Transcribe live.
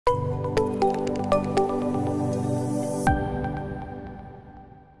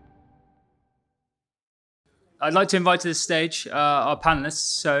I'd like to invite to the stage our panelists.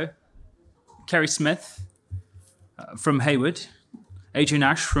 So, Kerry Smith from Haywood, Adrian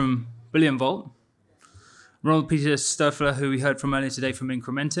Ash from BullionVault, Ronald-Peter Stöferle, who we heard from earlier today from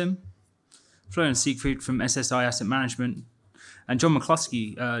Incrementum, Florian Siegfried from SSI Asset Management, and John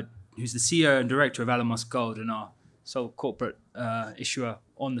McCluskey, who's the CEO and director of Alamos Gold and our sole corporate issuer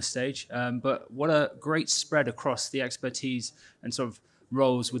on the stage. But what a great spread across the expertise and sort of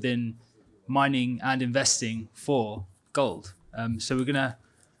roles within mining and investing for gold. So we're going to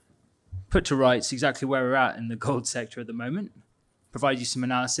put to rights exactly where we're at in the gold sector at the moment, provide you some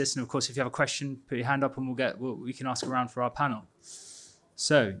analysis, and of course, if you have a question, put your hand up and we can ask around for our panel.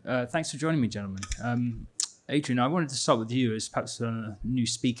 So thanks for joining me, gentlemen. Adrian, I wanted to start with you as perhaps a new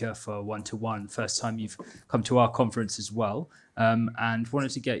speaker for One-to-One, first time you've come to our conference as well, and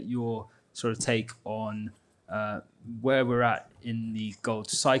wanted to get your sort of take on where we're at in the gold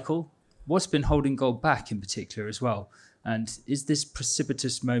cycle. What's been holding gold back in particular as well? And is this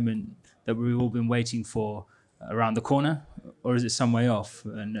precipitous moment that we've all been waiting for around the corner, or is it some way off?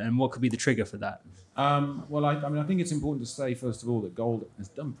 And what could be the trigger for that? Well, I think it's important to say, first of all, that gold has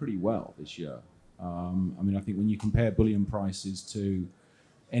done pretty well this year. I think when you compare bullion prices to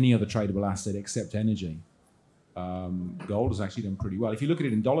any other tradable asset except energy, gold has actually done pretty well. If you look at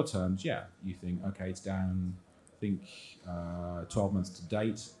it in dollar terms, yeah, you think, okay, it's down, I think, 12 months to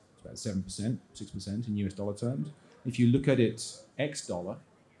date, it's about 7%, 6% in US dollar terms. If you look at it ex-dollar,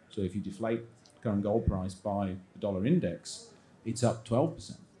 so if you deflate the current gold price by the dollar index, it's up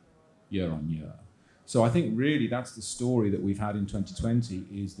 12% year on year. So I think really that's the story that we've had in 2020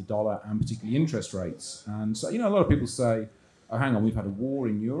 is the dollar and particularly interest rates. And so, a lot of people say, oh, hang on, we've had a war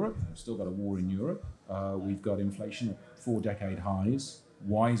in Europe. We've still got a war in Europe. We've got inflation at 4-decade highs.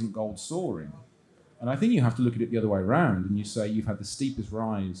 Why isn't gold soaring? And I think you have to look at it the other way around and you say you've had the steepest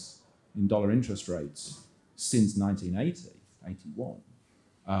rise in dollar interest rates since 1980,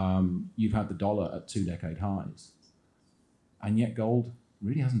 81. You've had the dollar at 2-decade highs. And yet gold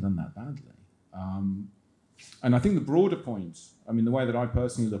really hasn't done that badly. And I think the broader point, the way that I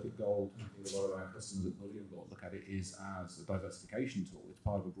personally look at gold, a lot of our customers at BullionVault look at it is as a diversification tool. It's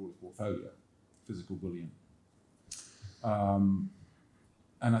part of a broader portfolio, physical bullion.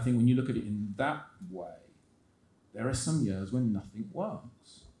 And I think when you look at it in that way, there are some years when nothing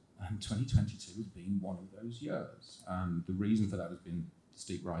works. And 2022 has been one of those years. And the reason for that has been the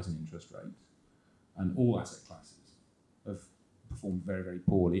steep rise in interest rates. And all asset classes have performed very, very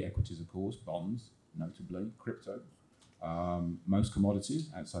poorly. Equities, of course, bonds, notably, crypto, most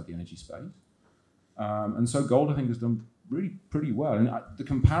commodities outside the energy space. And so gold, I think, has done really pretty well. And the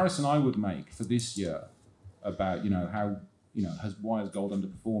comparison I would make for this year about, how, why has gold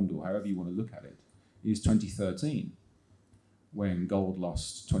underperformed or however you want to look at it, is 2013, when gold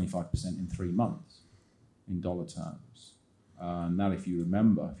lost 25% in 3 months in dollar terms. And that, if you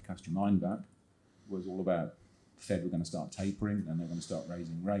remember, if you cast your mind back, was all about the Fed were going to start tapering, and they're going to start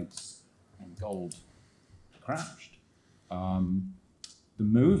raising rates, and gold crashed. The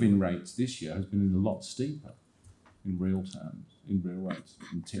move in rates this year has been a lot steeper in real terms, in real rates,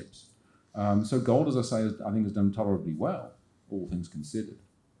 in tips. So gold, as I say, I think has done tolerably well, all things considered.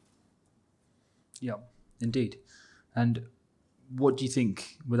 Yeah, indeed. And what do you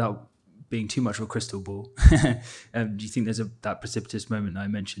think, without being too much of a crystal ball, do you think there's that precipitous moment that I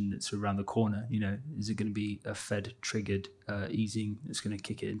mentioned that's around the corner? Is it going to be a Fed-triggered easing that's going to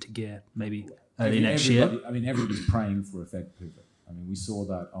kick it into gear maybe early next year? Everybody's praying for a Fed pivot. We saw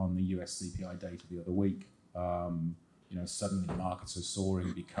that on the US CPI data the other week. Suddenly the markets are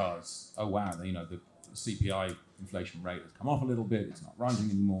soaring because, oh wow, the CPI inflation rate has come off a little bit. It's not rising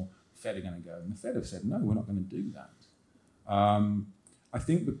anymore. The Fed are going to go. And the Fed have said, no, we're not going to do that. I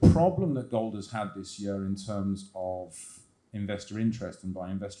think the problem that gold has had this year in terms of investor interest, and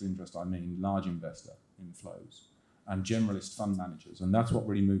by investor interest I mean large investor inflows and generalist fund managers, and that's what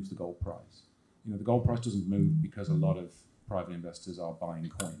really moves the gold price. The gold price doesn't move because a lot of private investors are buying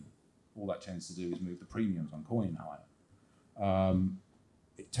coin. All that tends to do is move the premiums on coin higher.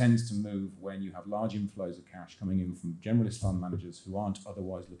 It tends to move when you have large inflows of cash coming in from generalist fund managers who aren't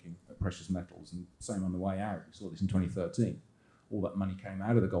otherwise looking at precious metals, and same on the way out. We saw this in 2013. All that money came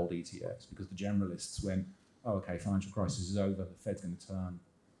out of the gold ETFs because the generalists went, oh, okay, financial crisis is over, the Fed's going to turn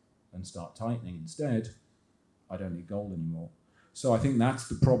and start tightening instead. I don't need gold anymore. So I think that's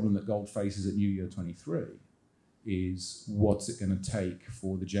the problem that gold faces at New Year 23, is what's it going to take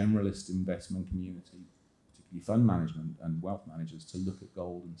for the generalist investment community, particularly fund management and wealth managers, to look at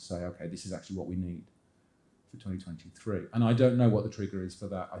gold and say, okay, this is actually what we need for 2023. And I don't know what the trigger is for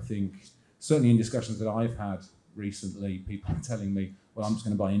that. I think certainly in discussions that I've had recently, people are telling me, well, I'm just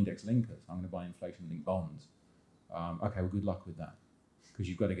going to buy index linkers. I'm going to buy inflation-linked bonds. Okay, well, good luck with that, because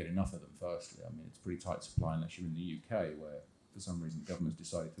you've got to get enough of them firstly. I mean, it's pretty tight supply unless you're in the UK, where for some reason the government's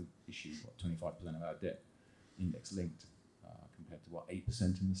decided to issue, 25% of our debt index-linked, compared to,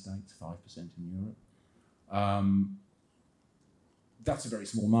 8% in the States, 5% in Europe. That's a very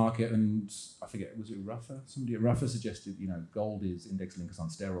small market, and I forget, was it Ruffer? Somebody at Ruffer suggested, gold is index linkers on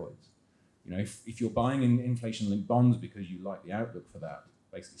steroids. If you're buying in inflation-linked bonds because you like the outlook for that,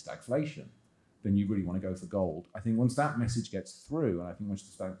 basically stagflation, then you really want to go for gold. I think once that message gets through, and I think once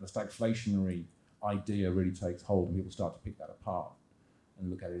the stagflationary idea really takes hold and people start to pick that apart and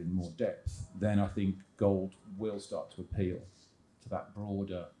look at it in more depth, then I think gold will start to appeal to that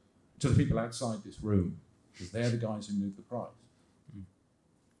broader, to the people outside this room, because they're the guys who move the price.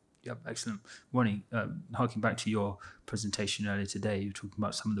 Yep, excellent. Ronnie, harking back to your presentation earlier today, you were talking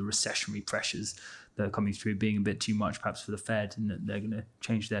about some of the recessionary pressures that are coming through being a bit too much perhaps for the Fed, and that they're going to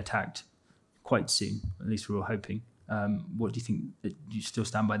change their tact quite soon, at least we're all hoping. What do you think, do you still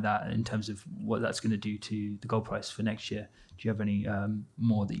stand by that in terms of what that's going to do to the gold price for next year? Do you have any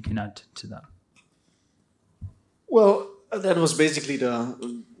more that you can add to that? Well, that was basically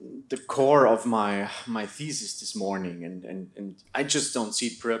the core of my thesis this morning, and I just don't see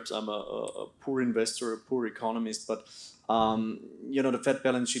it. Perhaps I'm a poor investor, a poor economist, but the Fed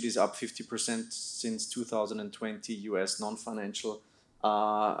balance sheet is up 50% since 2020. US non-financial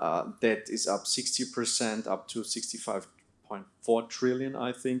debt is up 60%, up to 65.4 trillion,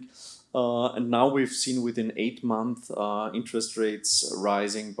 I think. And now we've seen within 8 months interest rates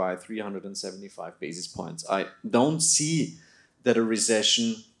rising by 375 basis points. I don't see that a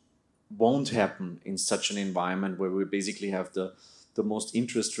recession won't happen in such an environment where we basically have the most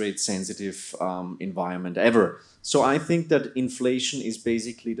interest rate sensitive environment ever. So I think that inflation is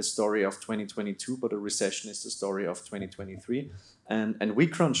basically the story of 2022, but a recession is the story of 2023. And we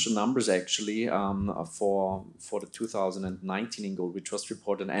crunched the numbers actually for the 2019 in gold. We just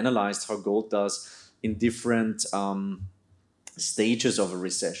reported and analyzed how gold does in different stages of a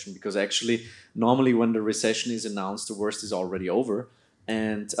recession, because actually normally when the recession is announced, the worst is already over.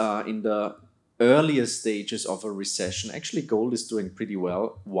 And in the earlier stages of a recession, actually gold is doing pretty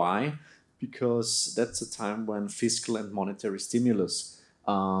well. Why? Because that's a time when fiscal and monetary stimulus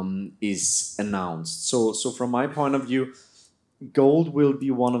is announced. So from my point of view, gold will be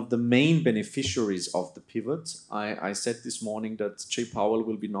one of the main beneficiaries of the pivot. I said this morning that Jay Powell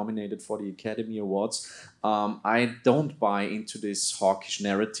will be nominated for the Academy Awards. I don't buy into this hawkish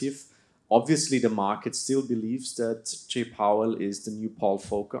narrative. Obviously, the market still believes that Jay Powell is the new Paul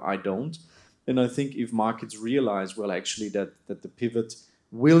Volcker. I don't. And I think if markets realize, well, actually, that the pivot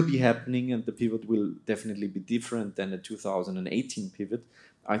will be happening and the pivot will definitely be different than the 2018 pivot,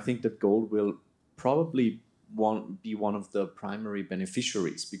 I think that gold will probably be one of the primary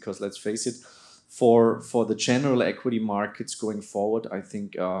beneficiaries. Because let's face it, for the general equity markets going forward, I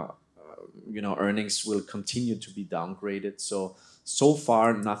think earnings will continue to be downgraded. So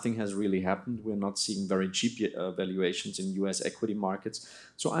far, nothing has really happened. We're not seeing very cheap valuations in US equity markets.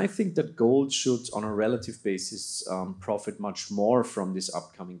 So I think that gold should, on a relative basis, profit much more from this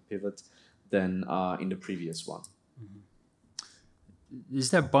upcoming pivot than in the previous one. Is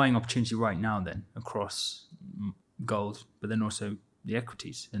there a buying opportunity right now then across gold, but then also the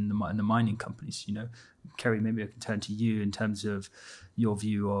equities and the mining companies? Kerry, maybe I can turn to you in terms of your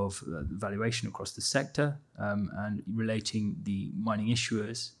view of valuation across the sector and relating the mining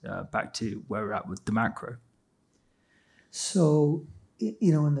issuers back to where we're at with the macro. So,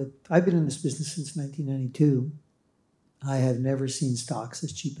 I've been in this business since 1992. I have never seen stocks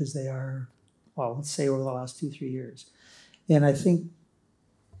as cheap as they are, well, let's say over the last 2-3 years. And I think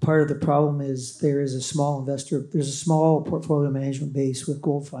part of the problem is there's a small portfolio management base with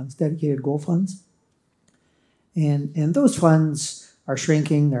gold funds, dedicated gold funds. And those funds are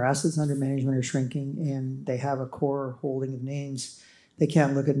shrinking, their assets under management are shrinking, and they have a core holding of names. They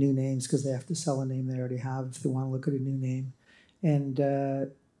can't look at new names because they have to sell a name they already have if they want to look at a new name. And,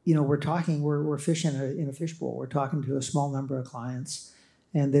 we're fishing in a fishbowl. We're talking to a small number of clients,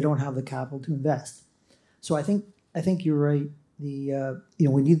 and they don't have the capital to invest. So I think you're right. We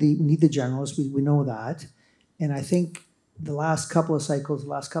need the generalists. We know that, and I think the last couple of cycles, the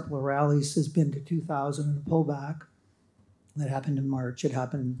last couple of rallies has been to 2000 and a pullback that happened in March. It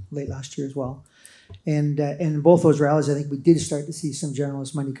happened late last year as well, and in both those rallies, I think we did start to see some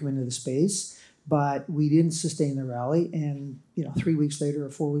generalist money come into the space, but we didn't sustain the rally. And 3 weeks later or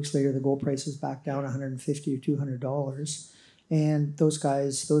 4 weeks later, the gold price is back down $150 or $200, and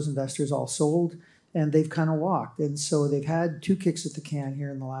those investors all sold. And they've kind of walked. And so they've had 2 kicks at the can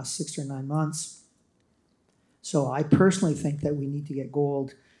here in the last 6 or 9 months. So I personally think that we need to get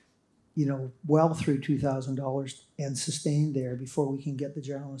gold well through $2,000 and sustained there before we can get the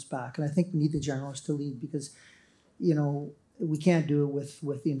generalists back. And I think we need the generalists to lead because, we can't do it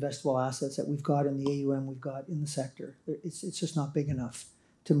with the investable assets that we've got in the AUM we've got in the sector. It's just not big enough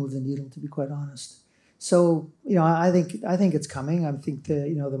to move the needle, to be quite honest. So, I think it's coming. I think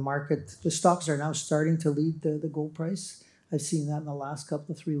the market, the stocks are now starting to lead the gold price. I've seen that in the last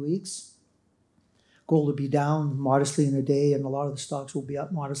couple of 3 weeks. Gold will be down modestly in a day, and a lot of the stocks will be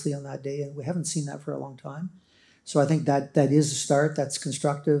up modestly on that day, and we haven't seen that for a long time. So I think that is a start. That's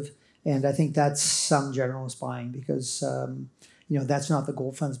constructive, and I think that's some generalist buying because that's not the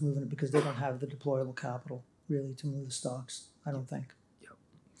gold funds moving it because they don't have the deployable capital really to move the stocks. I don't think. Yep,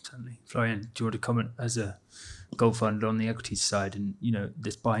 certainly. Florian, do you want to comment as a gold fund on the equities side and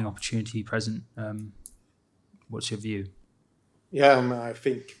this buying opportunity present? What's your view? Yeah, I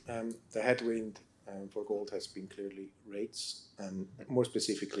think the headwind for gold has been clearly rates, more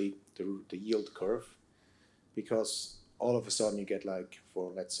specifically the yield curve, because all of a sudden you get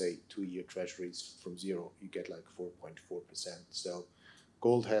for let's say 2-year treasuries from zero, you get 4.4%. So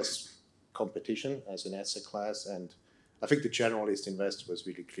gold has competition as an asset class, and I think the generalist investor was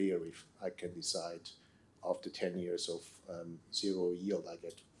really clear. If I can decide after 10 years of zero yield, I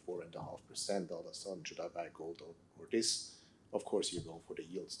get 4.5%, all of a sudden should I buy gold or this? Of course you go for the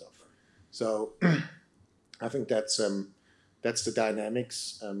yield stuff. So I think that's the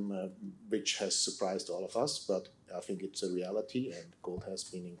dynamics which has surprised all of us, but I think it's a reality, and gold has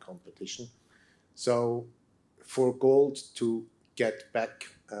been in competition. So for gold to get back,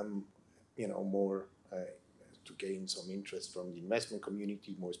 more to gain some interest from the investment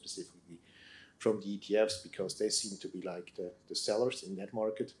community, more specifically from the ETFs, because they seem to be the sellers in that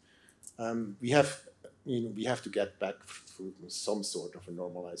market. We have to get back through some sort of a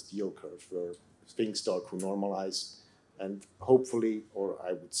normalized yield curve where things start to normalize, and hopefully, or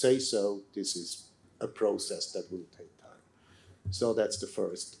I would say so, this is a process that will take time. So that's the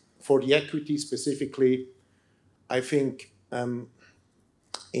first. For the equity specifically, I think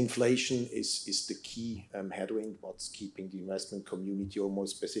inflation is the key headwind, what's keeping the investment community, or more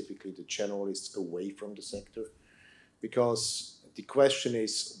specifically the generalists, away from the sector. Because the question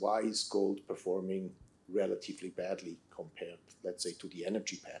is, why is gold performing relatively badly compared, let's say, to the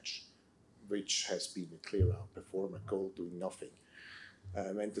energy patch, which has been a clear outperformer, gold doing nothing.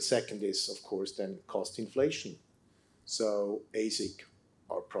 And the second is, of course, then cost inflation. So ASIC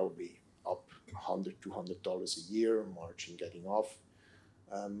are probably up $100, $200 a year, margin getting off.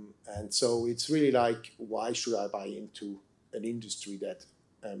 And so it's really why should I buy into an industry that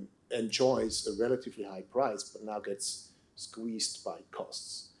enjoys a relatively high price, but now gets squeezed by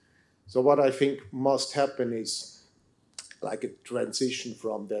costs? So what I think must happen is a transition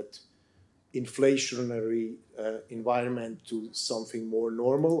from that inflationary environment to something more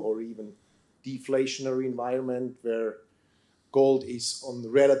normal, or even deflationary environment where gold is on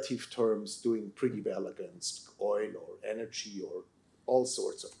relative terms doing pretty well against oil or energy or all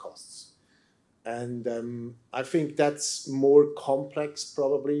sorts of costs. And I think that's more complex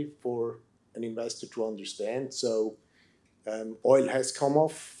probably for an investor to understand. So oil has come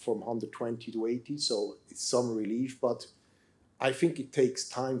off from 120 to 80, so it's some relief, but I think it takes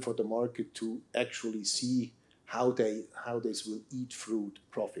time for the market to actually see how this will eat through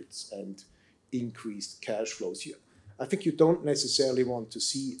profits and increased cash flows. I think you don't necessarily want to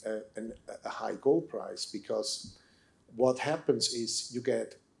see a high gold price, because what happens is you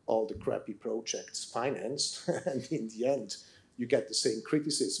get all the crappy projects financed, and in the end, you get the same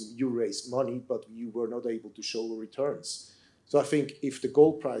criticism. You raised money, but you were not able to show returns. So I think if the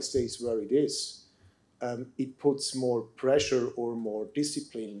gold price stays where it is, it puts more pressure or more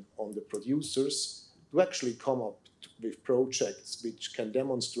discipline on the producers to actually come up with projects which can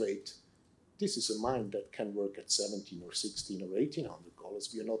demonstrate this is a mine that can work at $17 or $16 or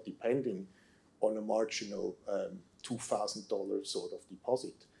 $1,800. We are not depending on a marginal $2,000 sort of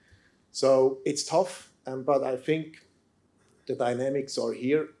deposit. So it's tough, but I think the dynamics are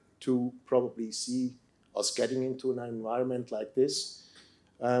here to probably see us getting into an environment like this.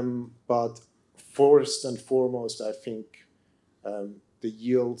 But first and foremost, I think the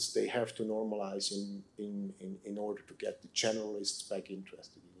yields, they have to normalize in order to get the generalists back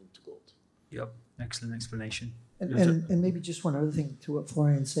interested into gold. Yep, excellent explanation. And maybe just one other thing to what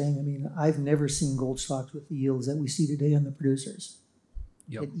Florian's saying. I mean, I've never seen gold stocks with the yields that we see today on the producers.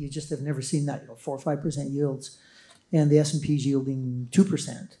 Yep. You just have never seen that, 4 or 5% yields, and the S&P's yielding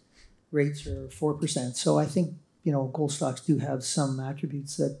 2%. Rates are 4%. So I think gold stocks do have some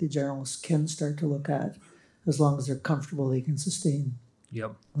attributes that the generalists can start to look at, as long as they're comfortable they can sustain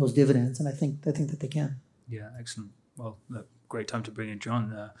those dividends, and I think that they can. Yeah, excellent. Well, look, great time to bring in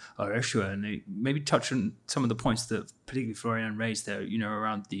John, our issuer, and maybe touch on some of the points that particularly Florian raised there,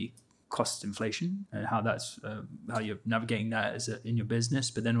 around the cost inflation and how that's how you're navigating that in your business,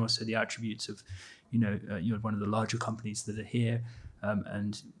 but then also the attributes of, you're one of the larger companies that are here,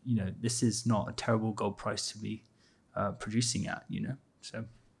 and this is not a terrible gold price to be producing at, so.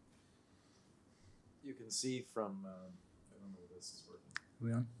 You can see from, I don't know if this is working. Are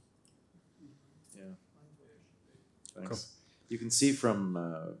we on? Yeah. Thanks. Cool. You can see from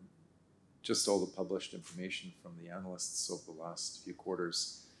just all the published information from the analysts over the last few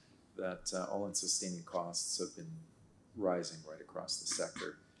quarters that all-in sustaining costs have been rising right across the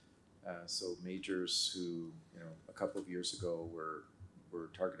sector. So majors who, a couple of years ago were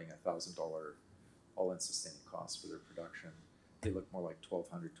targeting $1,000 all-in sustaining costs for their production, they look more like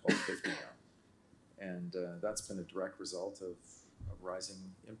 $1,200, $1,250 now. And that's been a direct result of rising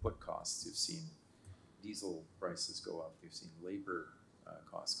input costs. You've seen diesel prices go up. You've seen labor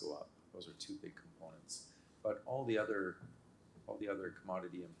costs go up. Those are two big components. But all the other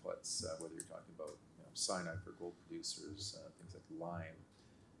commodity inputs, whether you're talking about cyanide for gold producers, things like lime,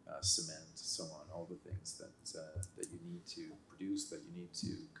 cement, so on, all the things that you need to produce, that you need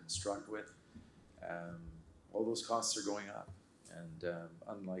to construct with, all those costs are going up. And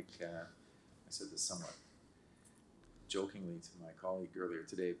unlike, I said this somewhat jokingly to my colleague earlier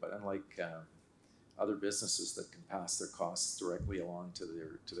today, but unlike other businesses that can pass their costs directly along to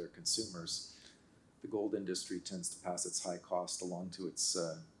their consumers, the gold industry tends to pass its high cost along to its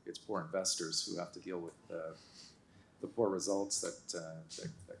poor investors who have to deal with the poor results that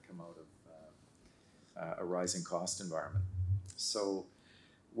come out of a rising cost environment. So,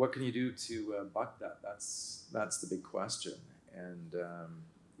 what can you do to buck that? That's the big question. And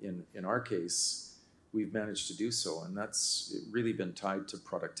in our case, we've managed to do so, and that's really been tied to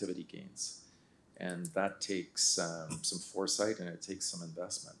productivity gains. And that takes some foresight, and it takes some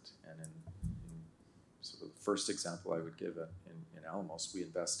investment. And in sort of the first example I would give in Alamos, we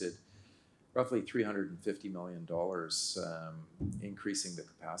invested roughly $350 million increasing the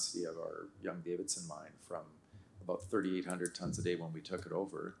capacity of our Young-Davidson mine from about 3,800 tons a day when we took it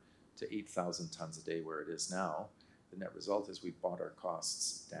over to 8,000 tons a day where it is now. The net result is we brought our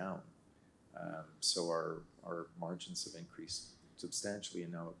costs down. So our margins have increased substantially,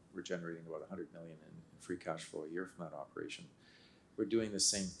 and now we're generating about $100 million in free cash flow a year from that operation. We're doing the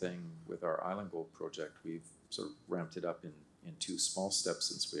same thing with our Island Gold project. We've sort of ramped it up in two small steps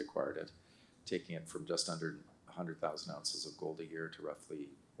since we acquired it, taking it from just under 100,000 ounces of gold a year to roughly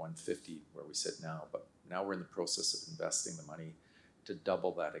 150 where we sit now. But now we're in the process of investing the money to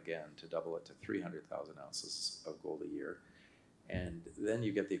double that again, to double it to 300,000 ounces of gold a year. And then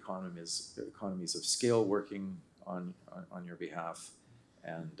you get the economies of scale working on your behalf,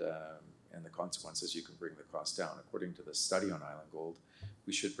 and the consequences, you can bring the cost down. According to the study on Island Gold,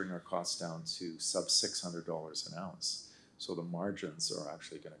 we should bring our costs down to sub $600 an ounce. So the margins are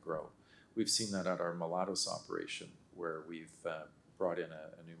actually going to grow. We've seen that at our Mulatos operation, where we've brought in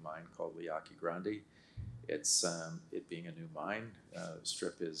a new mine called Liaki Grande. It's it being a new mine,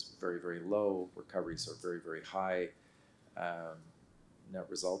 strip is very, very low, recoveries are very, very high. Net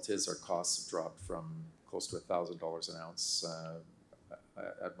result is our costs have dropped from close to $1,000 an ounce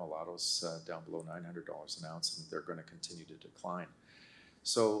at Mulatos down below $900 an ounce, and they're going to continue to decline.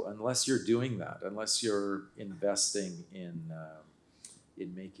 So unless you're doing that, unless you're investing in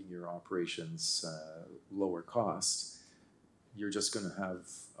making your operations lower cost, you're just going to have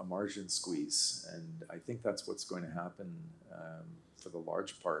a margin squeeze. And I think that's what's going to happen for the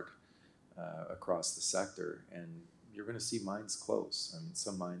large part across the sector. And you're going to see mines close. I mean,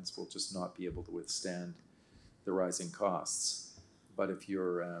 some mines will just not be able to withstand the rising costs. But if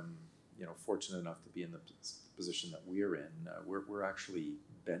you're fortunate enough to be in the position that we're in, we're actually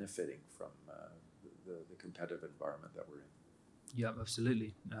benefiting from the competitive environment that we're in. Yeah,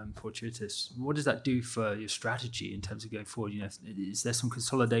 absolutely. Fortuitous. What does that do for your strategy in terms of going forward? Is there some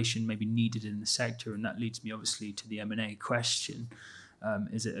consolidation maybe needed in the sector? And that leads me obviously to the M&A question.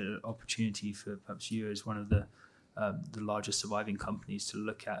 Is it an opportunity for perhaps you as one of the largest surviving companies to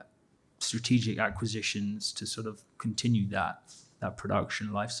look at strategic acquisitions to sort of continue that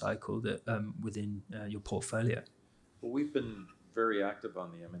production life cycle that within your portfolio? Well, we've been very active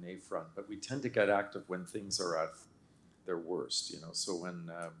on the M&A front, but we tend to get active when things are at their worst. So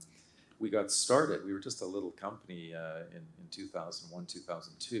when we got started, we were just a little company in 2001,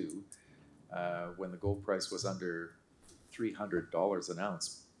 2002, when the gold price was under $300 an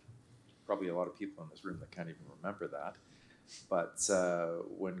ounce. Probably a lot of people in this room that can't even remember that. But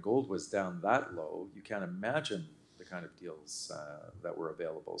when gold was down that low, you can't imagine the kind of deals that were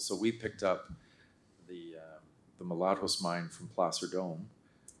available. So we picked up the the Mulatos mine from Placer Dome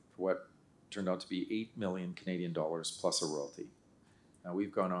for what turned out to be 8 million Canadian dollars plus a royalty. Now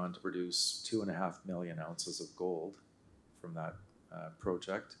we've gone on to produce 2.5 million ounces of gold from that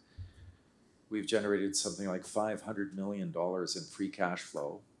project. We've generated something like $500 million in free cash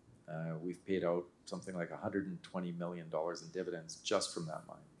flow. We've paid out something like $120 million in dividends just from that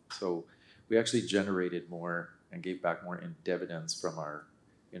mine. So we actually generated more and gave back more in dividends from our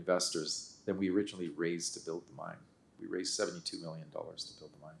investors than we originally raised to build the mine. We raised $72 million to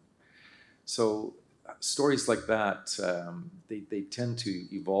build the mine. So stories like that, they tend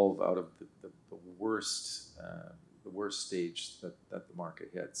to evolve out of the worst stage that the market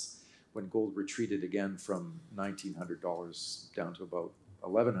hits. When gold retreated again from $1,900 down to about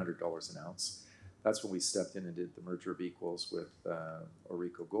 $1,100 an ounce, that's when we stepped in and did the merger of equals with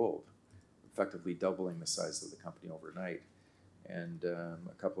Orico Gold, effectively doubling the size of the company overnight. And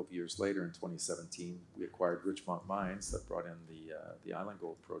a couple of years later, in 2017, we acquired Richmont Mines that brought in the Island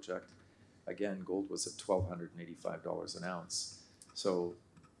Gold project. Again, gold was at $1,285 an ounce. So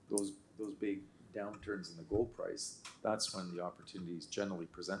those big downturns in the gold price, that's when the opportunities generally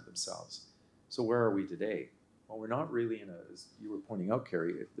present themselves. So where are we today? Well, we're not really as you were pointing out,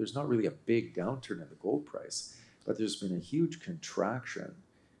 Kerry, there's not really a big downturn in the gold price, but there's been a huge contraction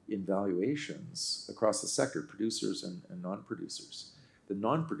in valuations across the sector, producers and non-producers. The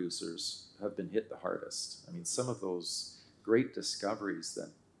non-producers have been hit the hardest. I mean, some of those great discoveries that,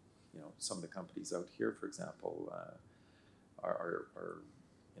 some of the companies out here, for example, are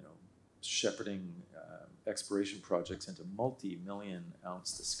shepherding exploration projects into multi-million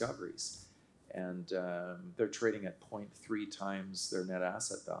ounce discoveries. And they're trading at 0.3 times their net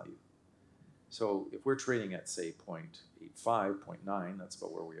asset value. So if we're trading at, say, 0.85, 0.9, that's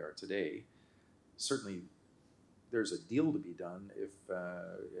about where we are today, certainly there's a deal to be done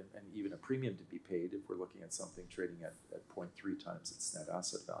and even a premium to be paid if we're looking at something trading at 0.3 times its net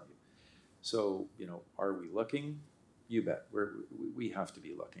asset value. So, are we looking? You bet. We have to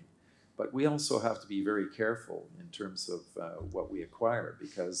be looking. But we also have to be very careful in terms of what we acquire,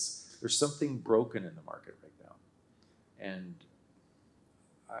 because there's something broken in the market right now. And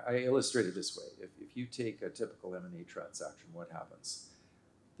I illustrate it this way. If you take a typical M&A transaction, what happens?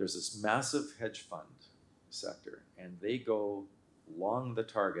 There's this massive hedge fund sector, and they go long the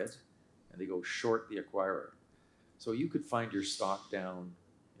target, and they go short the acquirer. So you could find your stock down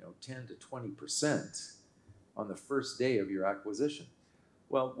 10 to 20% on the first day of your acquisition.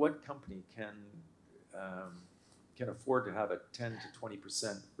 Well, what company can afford to have a 10 to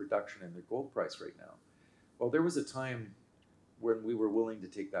 20% reduction in their gold price right now? Well, there was a time when we were willing to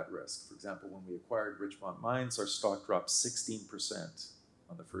take that risk. For example, when we acquired Richmont Mines, our stock dropped 16%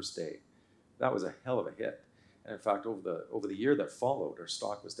 on the first day. That was a hell of a hit. And in fact, over the year that followed, our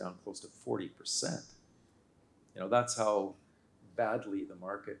stock was down close to 40%. That's how badly the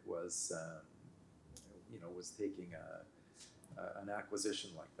market was taking an acquisition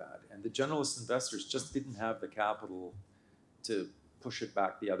like that. And the generalist investors just didn't have the capital to push it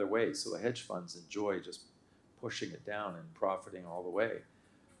back the other way. So the hedge funds enjoy just pushing it down and profiting all the way.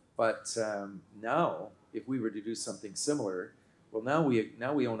 But now, if we were to do something similar, well, now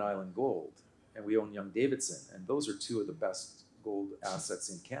we own Island Gold and we own Young-Davidson, and those are two of the best gold assets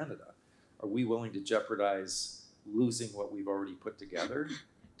in Canada. Are we willing to jeopardize losing what we've already put together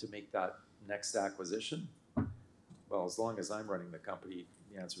to make that next acquisition? Well, as long as I'm running the company,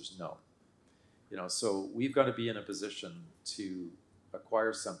 the answer is no. So we've got to be in a position to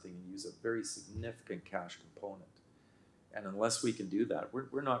acquire something and use a very significant cash component. And unless we can do that,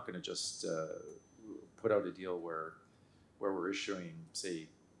 we're not going to just put out a deal where we're issuing, say,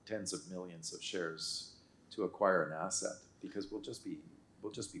 tens of millions of shares to acquire an asset, because we'll just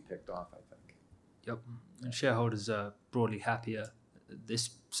be picked off, I think. Yep. And shareholders are broadly happier this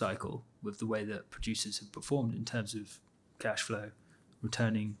cycle with the way that producers have performed in terms of cash flow,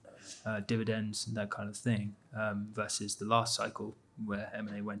 returning dividends and that kind of thing, versus the last cycle where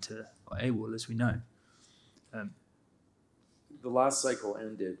M&A went to AWOL, as we know. The last cycle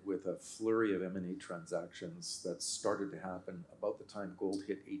ended with a flurry of M&A transactions that started to happen about the time gold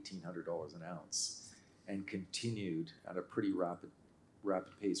hit $1,800 an ounce and continued at a pretty rapid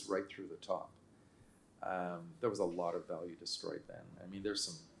pace right through the top. There was a lot of value destroyed then. I mean,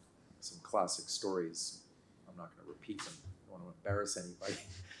 there's some classic stories. I'm not going to repeat them. I don't want to embarrass anybody.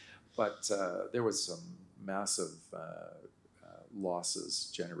 But there was some massive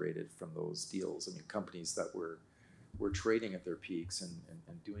losses generated from those deals. I mean, companies that were trading at their peaks and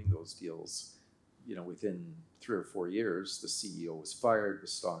doing those deals, within 3 or 4 years, the CEO was fired, the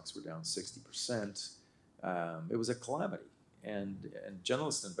stocks were down 60%. It was a calamity. And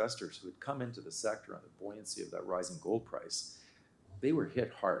generalist investors who had come into the sector on the buoyancy of that rising gold price, they were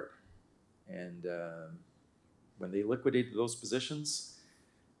hit hard. And when they liquidated those positions,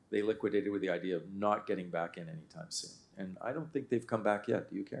 they liquidated with the idea of not getting back in anytime soon. And I don't think they've come back yet.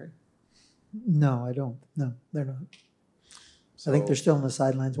 Do you, Kerry? No, I don't. No, they're not. So, I think they're still on the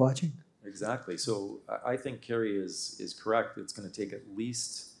sidelines watching. Exactly. So I think Kerry is correct. It's going to take at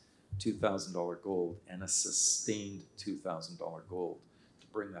least $2,000 gold and a sustained $2,000 gold to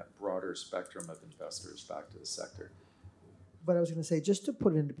bring that broader spectrum of investors back to the sector. But I was going to say, just to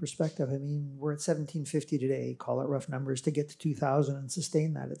put it into perspective, I mean, we're at 1750 today, call it rough numbers, to get to 2000 and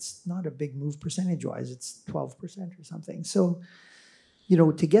sustain that. It's not a big move percentage-wise. It's 12% or something. So, you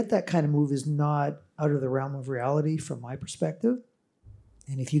know, to get that kind of move is not out of the realm of reality from my perspective.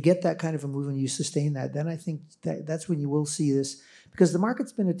 And if you get that kind of a move and you sustain that, then I think that's when you will see this. Because the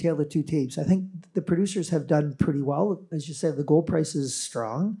market's been a tale of two tapes. I think the producers have done pretty well. As you said, the gold price is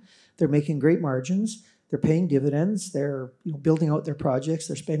strong. They're making great margins. They're paying dividends. They're building out their projects.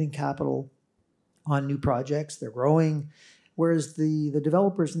 They're spending capital on new projects. They're growing. Whereas the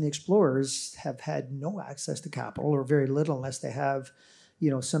developers and the explorers have had no access to capital, or very little, unless they have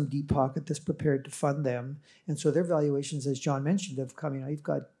some deep pocket that's prepared to fund them. And so their valuations, as John mentioned, have come. You've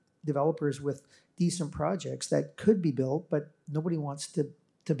got developers with decent projects that could be built, but nobody wants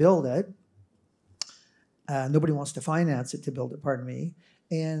to build it. Nobody wants to finance it to build it, pardon me.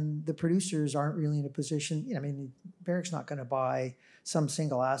 And the producers aren't really in a position. I mean, Barrick's not going to buy some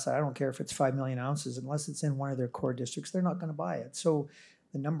single asset. I don't care if it's 5 million ounces, unless it's in one of their core districts. They're not going to buy it. So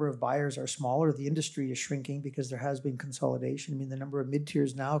the number of buyers are smaller. The industry is shrinking because there has been consolidation. I mean, the number of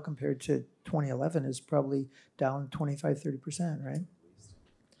mid-tiers now compared to 2011 is probably down 25-30%, right?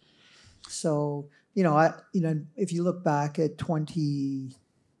 So, if you look back at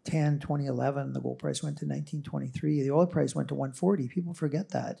 2010, 2011, the gold price went to 1923. The oil price went to 140. People forget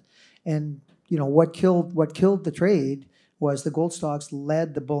that. And, what killed the trade was the gold stocks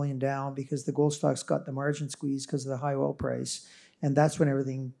led the bullion down because the gold stocks got the margin squeeze because of the high oil price. And that's when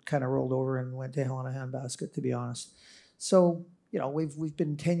everything kind of rolled over and went to hell in a handbasket, to be honest. So, we've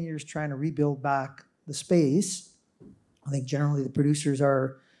been 10 years trying to rebuild back the space. I think generally the producers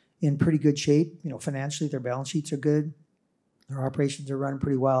are in pretty good shape. Financially, their balance sheets are good. Their operations are running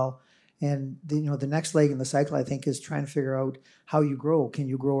pretty well. And the next leg in the cycle, I think, is trying to figure out how you grow. Can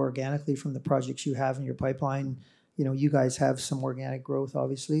you grow organically from the projects you have in your pipeline? You guys have some organic growth,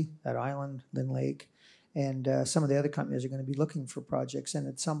 obviously, at Island, Lynn Lake. And some of the other companies are going to be looking for projects. And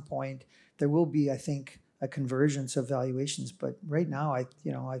at some point, there will be, I think, a convergence of valuations. But right now, I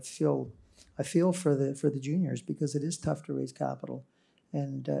feel for the juniors because it is tough to raise capital,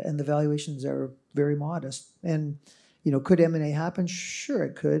 and the valuations are very modest. And could M&A happen? Sure,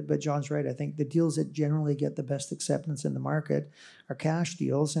 it could. But John's right. I think the deals that generally get the best acceptance in the market are cash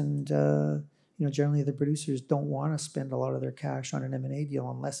deals, and generally the producers don't want to spend a lot of their cash on an M&A deal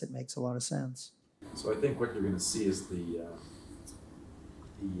unless it makes a lot of sense. So I think what you're going to see is the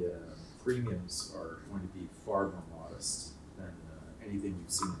premiums are going to be far more modest than anything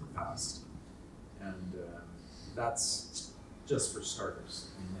we've seen in the past, and that's just for starters.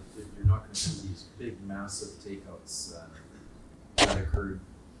 I mean, you're not going to see these big, massive takeouts that occurred,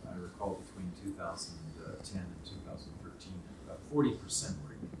 I recall, between 2010 and 2013. About 40%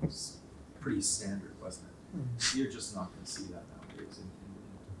 premium was pretty standard, wasn't it? Mm-hmm. You're just not going to see that nowadays. In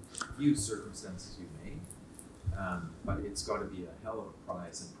few circumstances you may, but it's got to be a hell of a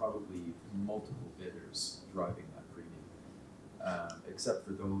prize and probably multiple bidders driving that premium. Except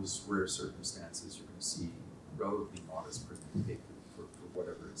for those rare circumstances, you're going to see relatively modest premium paid for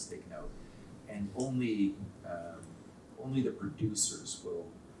whatever is taken out, and only the producers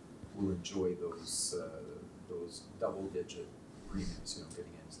will enjoy those double-digit premiums.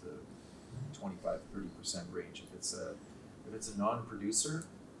 Getting into the 25-30% range. If it's a non-producer,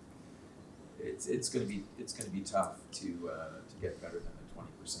 it's going to be tough to get better than a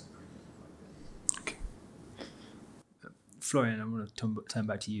 20% premium. Okay. Florian, I want to turn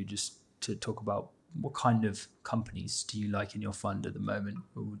back to you just to talk about what kind of companies do you like in your fund at the moment,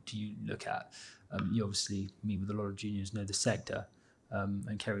 or do you look at? You obviously meet with a lot of juniors, know the sector,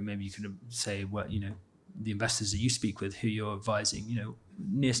 and Kerry, maybe you can say what the investors that you speak with, who you're advising,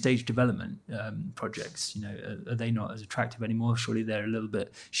 near stage development projects, are they not as attractive anymore? Surely they're a little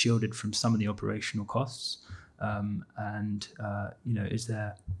bit shielded from some of the operational costs, and is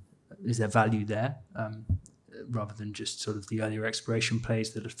there value there? Rather than just sort of the earlier exploration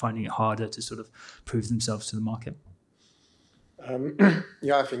plays that are finding it harder to sort of prove themselves to the market?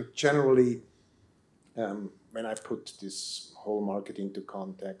 I think generally, when I put this whole market into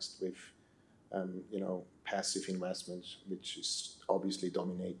context with passive investment, which is obviously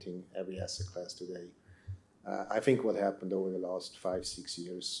dominating every asset class today. I think what happened over the last 5-6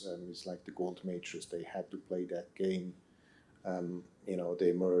 years is like the gold majors. They had to play that game.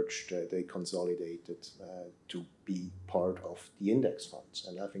 They merged, they consolidated to be part of the index funds.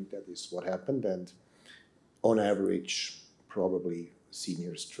 And I think that is what happened. And on average, probably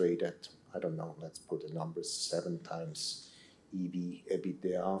seniors trade at, I don't know, let's put the numbers, 7 times EV,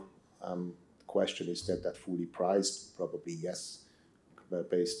 EBITDA. Question is that fully priced? Probably yes,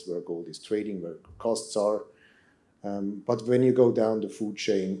 based where gold is trading, where costs are. But when you go down the food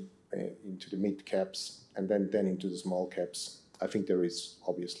chain into the mid caps and then into the small caps, I think there is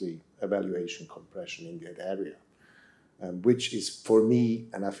obviously a valuation compression in that area, which is for me,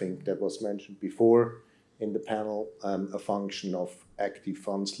 and I think that was mentioned before in the panel, a function of active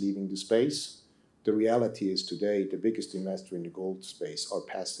funds leaving the space. The reality is today the biggest investor in the gold space are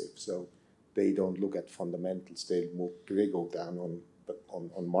passive, so they don't look at fundamentals. They go down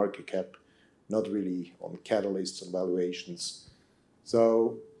on market cap, not really on catalysts and valuations.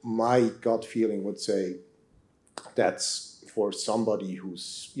 So my gut feeling would say that's for somebody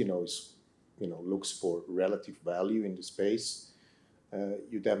who's looks for relative value in the space.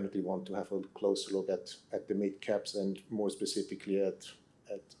 You definitely want to have a closer look at the mid caps and more specifically at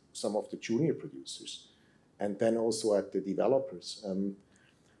some of the junior producers, and then also at the developers.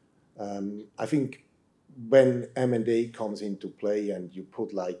 I think when M&A comes into play and you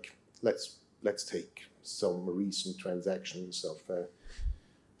put like, let's take some recent transactions of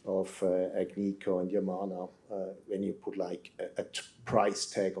Agnico and Yamana, when you put like a price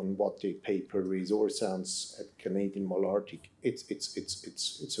tag on what they pay per resource ounce at Canadian Malartic,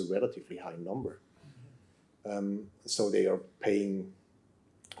 it's a relatively high number. So they are paying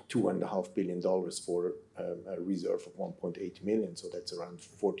 $2.5 billion for a reserve of 1.8 million, so that's around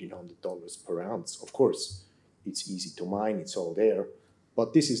 $1,400 per ounce. Of course, it's easy to mine, it's all there,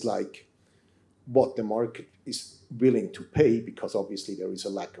 but this is like what the market is willing to pay, because obviously there is a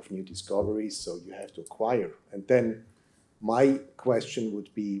lack of new discoveries, so you have to acquire. And then my question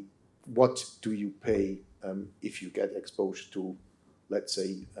would be, what do you pay if you get exposure to, let's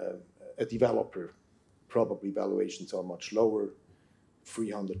say, a developer? Probably valuations are much lower,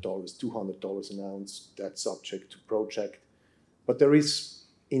 $300, $200 an ounce, that's subject to project. But there is,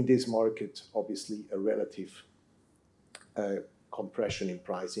 in this market, obviously a relative compression in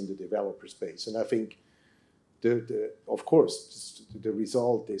price in the developer space. And I think, of course, the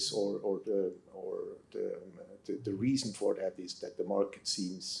result is, or the reason for that is that the market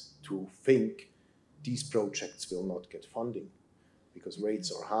seems to think these projects will not get funding because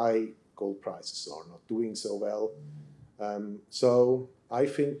rates are high, gold prices are not doing so well. So I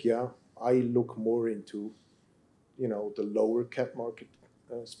think, I look more into, the lower cap market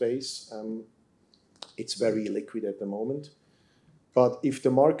space. It's very liquid at the moment. But if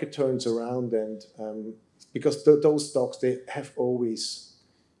the market turns around and, because those stocks, they have always,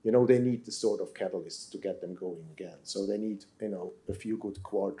 they need the sort of catalysts to get them going again. So they need, a few good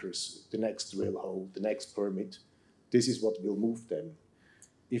quarters, the next drill hole, the next permit. This is what will move them.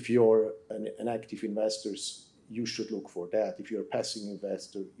 If you're an active investor, you should look for that. If you're a passive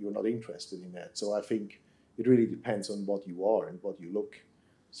investor, you're not interested in that. So I think it really depends on what you are and what you look.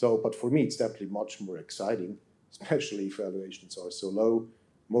 So, but for me, it's definitely much more exciting, especially if valuations are so low.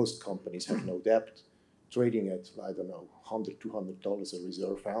 Most companies have no debt, trading at, I don't know, $100, $200 a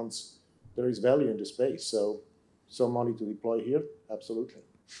reserve ounce. There is value in the space. So some money to deploy here, absolutely.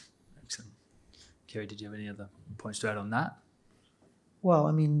 Excellent. Kerry, did you have any other points to add on that? Well,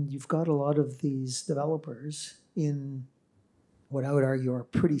 I mean, you've got a lot of these developers in what I would argue are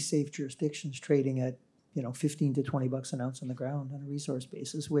pretty safe jurisdictions trading at, 15 to 20 bucks an ounce on the ground on a resource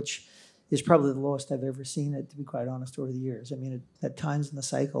basis, which is probably the lowest I've ever seen it, to be quite honest, over the years. I mean, at times in the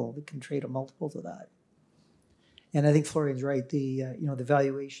cycle, it can trade a multiple to that. And I think Florian's right. The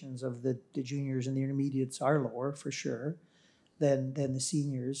valuations of the juniors and the intermediates are lower for sure than the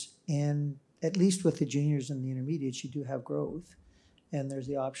seniors. And at least with the juniors and the intermediates, you do have growth. And there's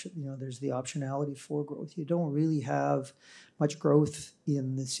the option, there's the optionality for growth. You don't really have much growth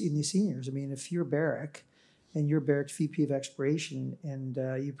in the seniors. I mean, if you're Barrick and you're Barrick's VP of exploration and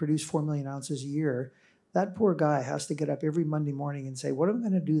you produce 4 million ounces a year, that poor guy has to get up every Monday morning and say, what am I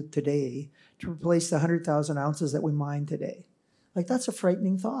going to do today to replace the 100,000 ounces that we mined today? Like, that's a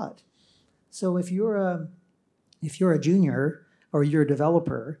frightening thought. So if you're a junior or you're a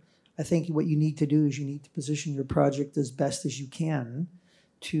developer, I think what you need to do is you need to position your project as best as you can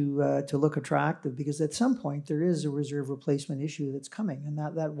to look attractive, because at some point there is a reserve replacement issue that's coming, and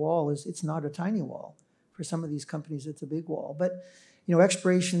that wall it's not a tiny wall. For some of these companies, it's a big wall. But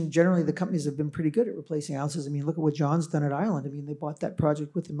exploration, generally the companies have been pretty good at replacing ounces. I mean, look at what John's done at Island. I mean, they bought that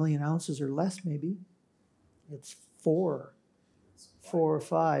project with 1 million ounces or less, maybe. It's 4 or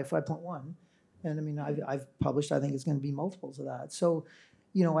 5.1. And I mean, I've published, I think it's going to be multiples of that. So,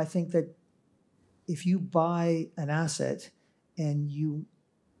 I think that if you buy an asset and you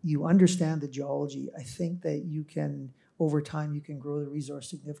understand the geology, I think that you can, over time, you can grow the resource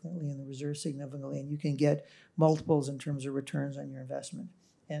significantly and the reserve significantly, and you can get multiples in terms of returns on your investment.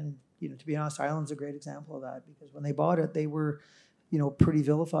 And, to be honest, Island's a great example of that, because when they bought it, they were, pretty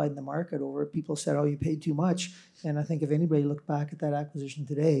vilified in the market over it. People said, oh, you paid too much. And I think if anybody looked back at that acquisition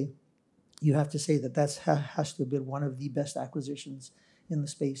today, you have to say that has to have been one of the best acquisitions in the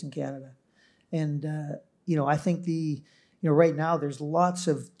space in Canada. And, I think right now there's lots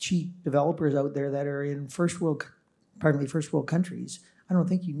of cheap developers out there that are in first world countries. I don't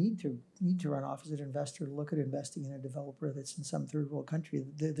think you need to run off as an investor to look at investing in a developer that's in some third world country.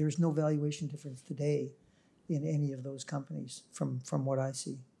 There's no valuation difference today in any of those companies from what I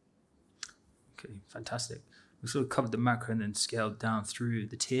see. Okay, fantastic. We sort of covered the macro and then scaled down through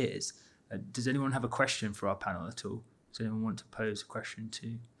the tiers. Does anyone have a question for our panel at all? Does anyone want to pose a question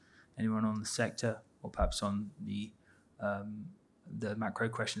to anyone on the sector, or perhaps on the macro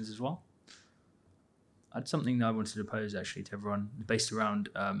questions as well? I had something that I wanted to pose actually to everyone, based around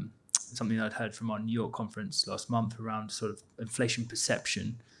something that I'd heard from our New York conference last month around sort of inflation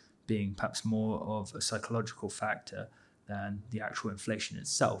perception being perhaps more of a psychological factor than the actual inflation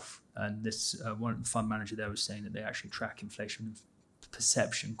itself. And this one fund manager there was saying that they actually track inflation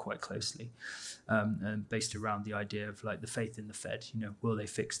perception quite closely, and based around the idea of like the faith in the Fed. Will they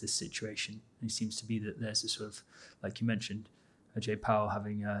fix this situation? And it seems to be that there's a sort of, like you mentioned, Jay Powell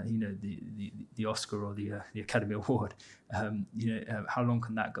having the Oscar or the Academy Award. How long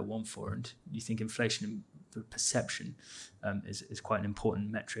can that go on for? And you think inflation perception is quite an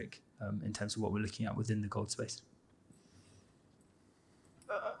important metric in terms of what we're looking at within the gold space?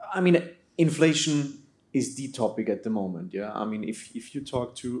 Inflation is the topic at the moment. Yeah, if you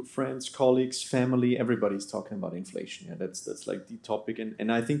talk to friends, colleagues, family, everybody's talking about inflation. Yeah, that's like the topic,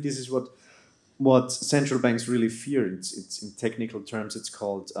 and I think this is what central banks really fear. It's in technical terms, it's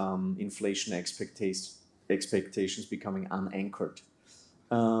called inflation expectations becoming unanchored.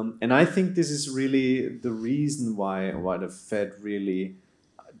 And I think this is really the reason why the Fed really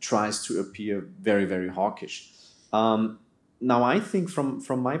tries to appear very, very hawkish. Now, I think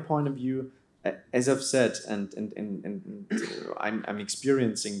from my point of view, as I've said, and I'm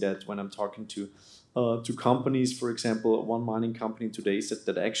experiencing that when I'm talking to companies. For example, one mining company today said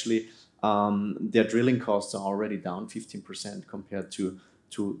that actually their drilling costs are already down 15% compared to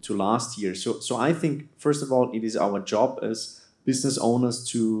last year. So I think, first of all, it is our job as business owners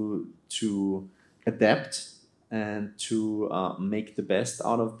to adapt and to make the best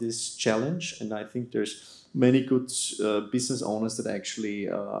out of this challenge. And I think there's many good business owners that actually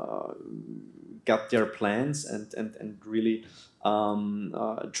got their plans and really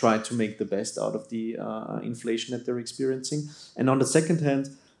try to make the best out of the inflation that they're experiencing. And on the second hand,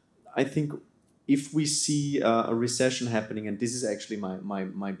 I think if we see a recession happening, and this is actually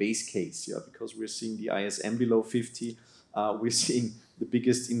my base case, because we're seeing the ISM below 50, we're seeing the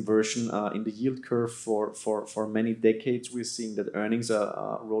biggest inversion in the yield curve for many decades. We're seeing that earnings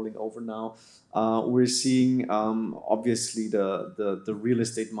are rolling over now. We're seeing obviously the real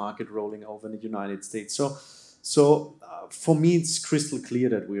estate market rolling over in the United States. So for me, it's crystal clear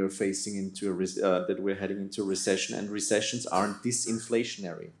that we are facing into that we're heading into a recession, and recessions aren't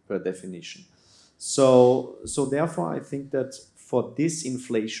disinflationary per definition. So therefore, I think that for this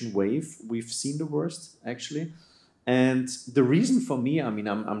inflation wave, we've seen the worst actually. And the reason for me,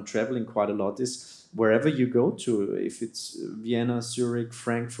 I'm traveling quite a lot, is wherever you go to, if it's Vienna, Zurich,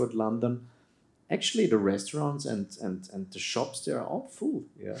 Frankfurt, London, actually the restaurants and the shops, they are all full.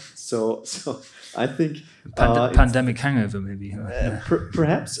 Yeah. So I think pandemic hangover maybe.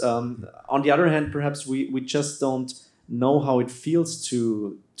 Perhaps. On the other hand, perhaps we just don't know how it feels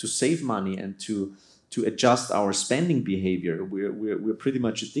to save money and to adjust our spending behavior. We're pretty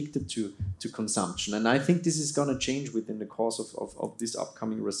much addicted to consumption, and I think this is going to change within the course of this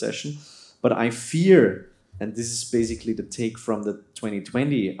upcoming recession. But I fear, and this is basically the take from the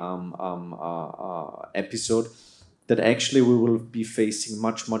 2020 episode, that actually we will be facing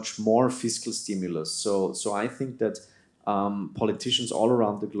much more fiscal stimulus. So I think that politicians all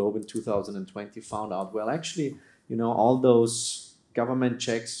around the globe in 2020 found out, well, actually, all those government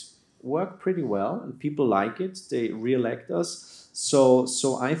checks work pretty well and people like it. They re-elect us. So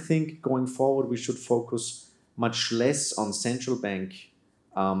I think going forward we should focus much less on central bank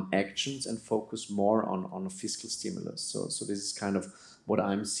actions and focus more on a fiscal stimulus. So this is kind of what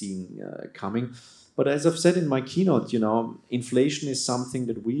I'm seeing coming. But as I've said in my keynote, inflation is something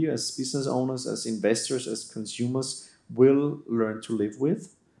that we as business owners, as investors, as consumers will learn to live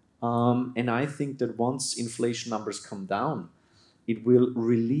with. And I think that once inflation numbers come down, it will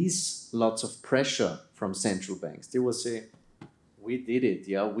release lots of pressure from central banks. They will say, we did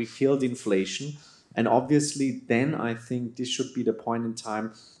it, we killed inflation. And obviously, then I think this should be the point in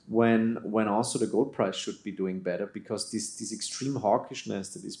time when also the gold price should be doing better, because this extreme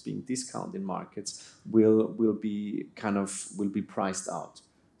hawkishness that is being discounted in markets will be priced out.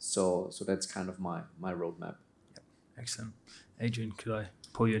 So that's kind of my roadmap. Yep. Excellent. Adrian, could I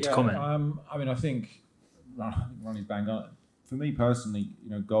pull you into comment? I think Ronnie's bang on. For me personally,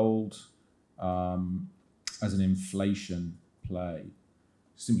 gold as an inflation play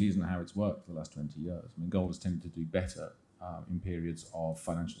simply isn't how it's worked for the last 20 years. Gold has tended to do better in periods of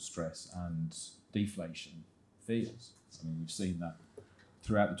financial stress and deflation fears. We've seen that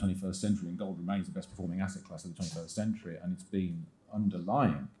throughout the 21st century, and gold remains the best performing asset class of the 21st century, and it's been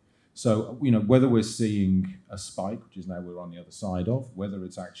underlying. So, whether we're seeing a spike, which is now we're on the other side of, whether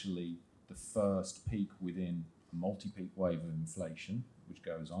it's actually the first peak within a multi-peak wave of inflation, which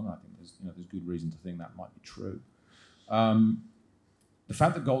goes on, I think there's good reason to think that might be true. The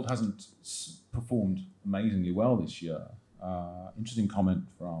fact that gold hasn't performed amazingly well this year, interesting comment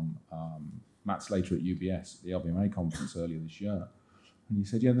from Matt Slater at UBS at the LBMA conference earlier this year. And he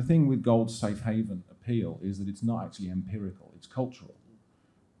said, the thing with gold's safe haven appeal is that it's not actually empirical, it's cultural.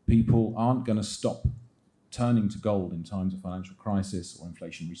 People aren't going to stop turning to gold in times of financial crisis or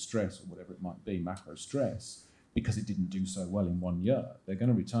inflationary stress or whatever it might be, macro stress, because it didn't do so well in 1 year. They're going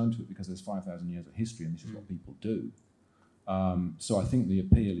to return to it because there's 5,000 years of history, and this is what people do. So I think the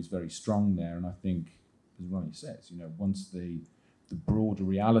appeal is very strong there, and I think, as Ronnie says, once the broader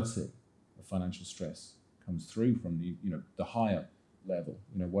reality of financial stress comes through from the higher level,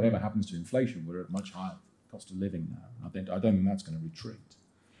 whatever happens to inflation, we're at much higher cost of living now. I don't think that's going to retreat.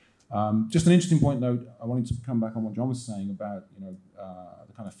 Just an interesting point, though, I wanted to come back on what John was saying about the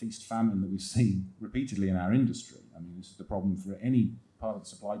kind of feast-famine that we've seen repeatedly in our industry. This is the problem for any part of the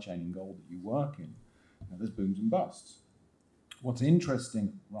supply chain in gold that you work in. There's booms and busts. What's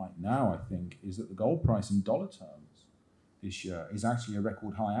interesting right now, I think, is that the gold price in dollar terms this year is actually a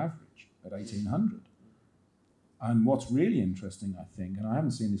record high average at 1,800. And what's really interesting, I think, and I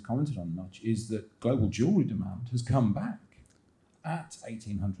haven't seen this commented on much, is that global jewelry demand has come back at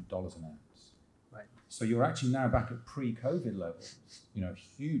 $1,800 an ounce. Right. So you're actually now back at pre-COVID levels.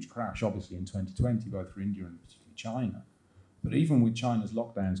 Huge crash, obviously, in 2020, both for India and particularly China. But even with China's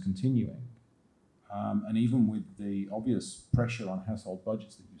lockdowns continuing, and even with the obvious pressure on household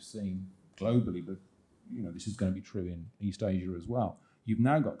budgets that you've seen globally, but this is going to be true in East Asia as well, you've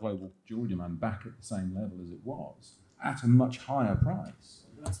now got global jewelry demand back at the same level as it was, at a much higher price.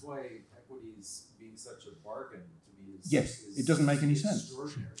 And that's why equities being such a bargain to me is... Yes, it doesn't make any sense.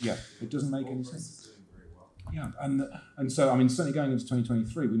 Extraordinary. Yeah, it doesn't make any sense. Is doing very well. Yeah, and so, certainly going into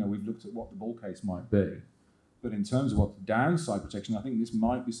 2023, we've looked at what the bull case might be. But in terms of what the downside protection, I think this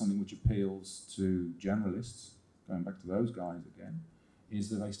might be something which appeals to generalists, going back to those guys again, is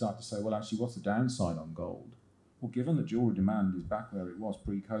that they start to say, well, actually, what's the downside on gold? Well, given that jewelry demand is back where it was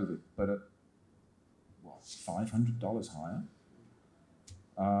pre-COVID, but at, $500 higher,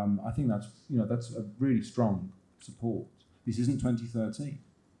 I think that's a really strong support. This isn't 2013.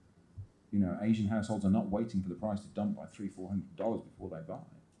 Asian households are not waiting for the price to dump by $300-400 before they buy.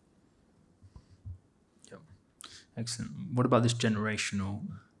 Excellent. What about this generational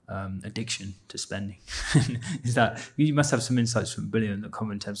addiction to spending? Is that, you must have some insights from Bullion that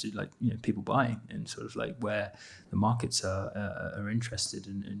comment in terms of people buying and sort of where the markets are interested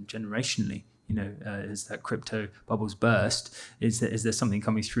and generationally. As that crypto bubbles burst, is there something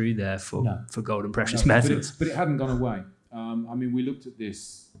coming through there for gold and precious metals? But it hadn't gone away. We looked at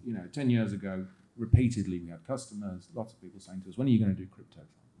this 10 years ago repeatedly. We had customers, lots of people saying to us, when are you going to do crypto?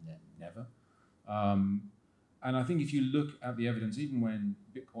 Never. And I think if you look at the evidence, even when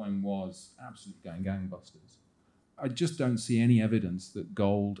Bitcoin was absolutely going gangbusters, I just don't see any evidence that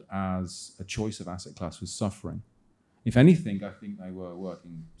gold as a choice of asset class was suffering. If anything, I think they were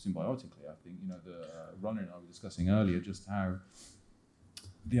working symbiotically. I think, Ronnie and I were discussing earlier just how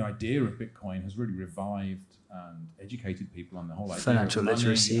the idea of Bitcoin has really revived and educated people on the whole idea financial of money.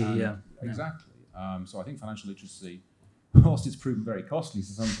 literacy, Exactly. So I think financial literacy, whilst it's proven very costly to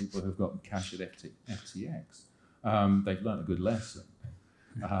some people who've got cash at FTX, they've learned a good lesson.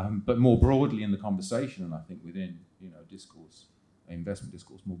 But more broadly in the conversation, and I think within discourse, investment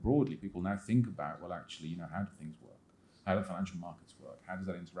discourse more broadly, people now think about, well, actually, how do things work? How do financial markets work? How does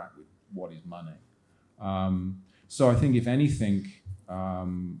that interact with what is money? So I think if anything, I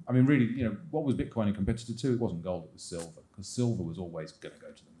mean, really, what was Bitcoin a competitor to? It wasn't gold, it was silver, because silver was always going to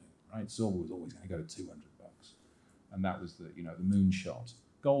go to the moon, right? Silver was always going to go to $200, and that was the moonshot.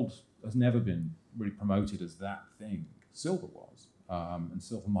 Gold has never been really promoted as that thing. Silver was, and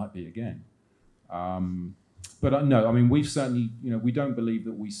silver might be again. But no, I mean, we've certainly, we don't believe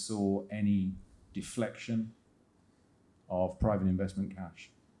that we saw any deflection of private investment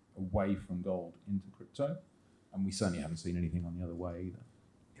cash away from gold into crypto, and we certainly haven't seen anything on the other way either.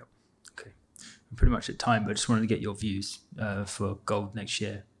 Yep. Okay. I'm pretty much at time, but I just wanted to get your views for gold next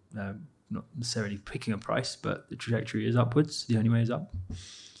year. Not necessarily picking a price, but the trajectory is upwards. The only way is up.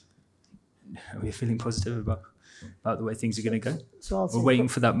 Are we feeling positive about the way things are going to go? So we're waiting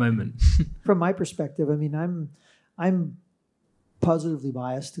for that moment. From my perspective, I mean, I'm positively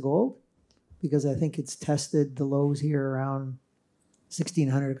biased to gold because I think it's tested the lows here around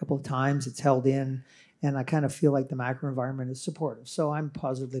 1,600 a couple of times. It's held in, and I kind of feel like the macro environment is supportive. So I'm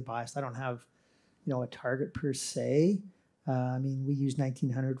positively biased. I don't have, a target per se. I mean, we use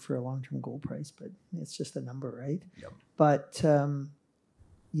 1,900 for a long-term gold price, but it's just a number, right? Yep. But,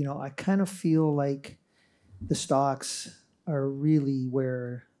 I kind of feel like the stocks are really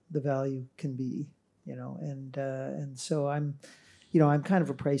where the value can be, and so I'm kind of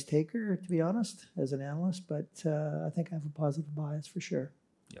a price taker, to be honest, as an analyst, but I think I have a positive bias for sure.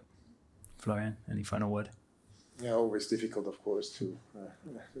 Yep. Florian, any final word? Yeah, always difficult, of course, to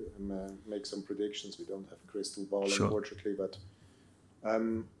make some predictions. We don't have a crystal ball, sure, unfortunately, but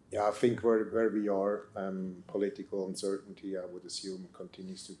I think where we are, political uncertainty, I would assume,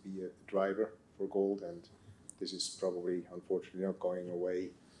 continues to be a driver for gold, and this is probably, unfortunately, not going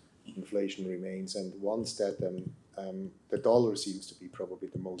away. Inflation remains, and once that the dollar seems to be probably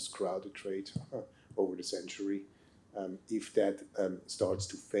the most crowded trade over the century. If that starts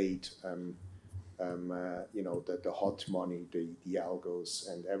to fade, the hot money, the algos,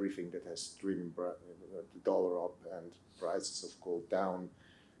 and everything that has driven the dollar up and prices of gold down,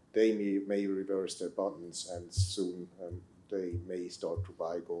 they may reverse their buttons, and soon they may start to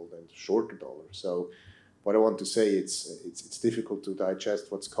buy gold and short the dollar. So what I want to say, it's difficult to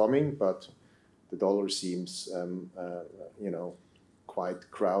digest what's coming, but the dollar seems quite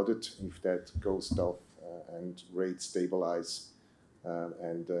crowded. If that goes off and rates stabilize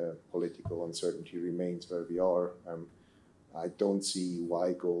and political uncertainty remains where we are, I don't see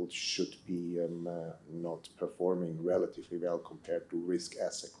why gold should be not performing relatively well compared to risk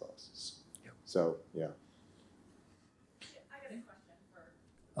asset classes. Yep. So, yeah. I got a question for...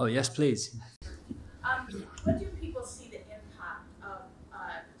 Oh, yes, please. What do people see the impact of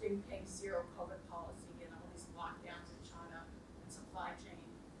Jinping's zero COVID policy and all these lockdowns in China and supply chain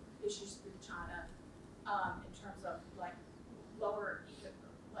issues with China in terms of slower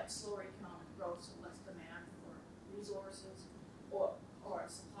economic growth, so less demand for resources, or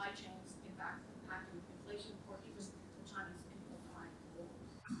supply chains impacting inflation, or even the Chinese people buying gold?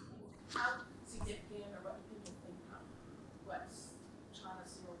 How significant, or what do people think of what's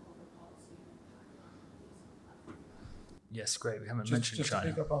China's zero COVID policy impact on these? Yes, great. We haven't mentioned China. Just to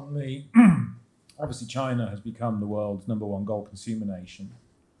pick up on the, obviously China has become the world's #1 gold consumer nation.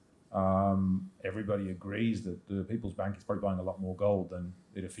 Everybody agrees that the People's Bank is probably buying a lot more gold than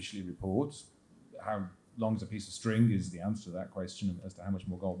it officially reports. How long is a piece of string is the answer to that question as to how much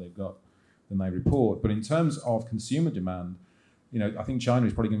more gold they've got than they report. But in terms of consumer demand, I think China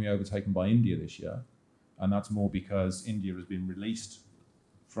is probably going to be overtaken by India this year. And that's more because India has been released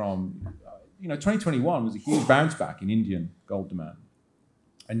from, 2021 was a huge bounce back in Indian gold demand.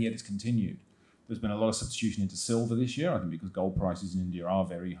 And yet it's continued. There's been a lot of substitution into silver this year, I think because gold prices in India are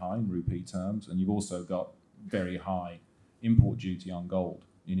very high in rupee terms, and you've also got very high import duty on gold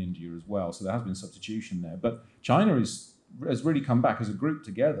in India as well. So there has been substitution there. But China has really come back as a group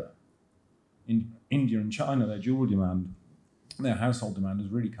together. In India and China, their jewelry demand, their household demand has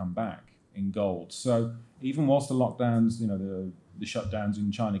really come back in gold. So even whilst the lockdowns, the shutdowns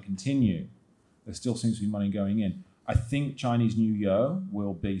in China continue, there still seems to be money going in. I think Chinese New Year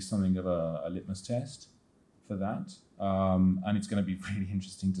will be something of a litmus test for that. And it's going to be really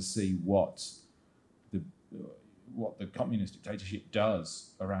interesting to see what the communist dictatorship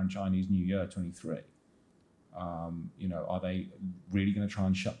does around Chinese New Year 23. Are they really going to try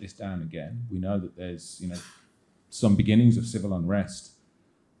and shut this down again? We know that there's, some beginnings of civil unrest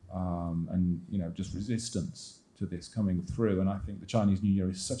and, just resistance to this coming through. And I think the Chinese New Year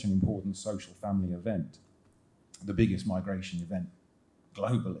is such an important social family event, the biggest migration event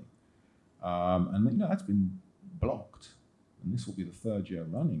globally. And that's been blocked And this will be the third year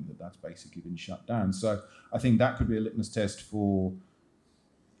running that's basically been shut down. So I think that could be a litmus test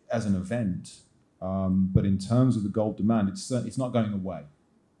as an event. But in terms of the gold demand, it's not going away.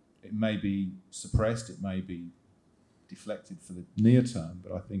 It may be suppressed, it may be deflected for the near term,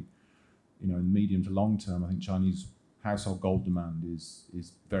 but I think, in the medium to long term, I think Chinese household gold demand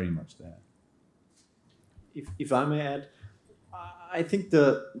is very much there. If I may add, I think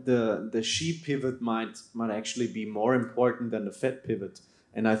the Xi pivot might actually be more important than the Fed pivot,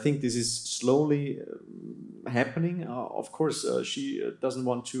 and I think this is slowly happening. Of course, Xi doesn't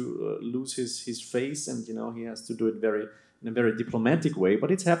want to lose his face, and he has to do it in a very diplomatic way.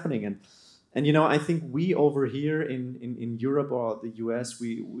 But it's happening, and I think we over here in Europe or the US,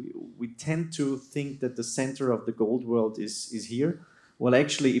 we tend to think that the center of the gold world is here. Well,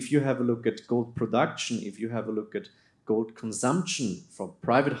 actually, if you have a look at gold production, if you have a look at gold consumption from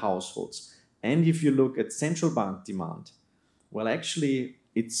private households, and if you look at central bank demand, well, actually,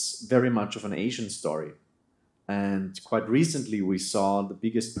 it's very much of an Asian story. And quite recently, we saw the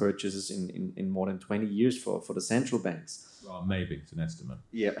biggest purchases in more than 20 years for the central banks. Well, maybe it's an estimate.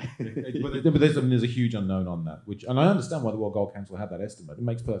 Yeah. but there's a huge unknown on that, and I understand why the World Gold Council had that estimate. It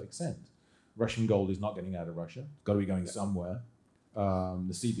makes perfect sense. Russian gold is not getting out of Russia. It's got to be going somewhere.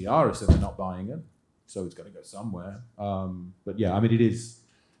 The CBR has said they're not buying it, so it's got to go somewhere. But yeah, I mean, it is.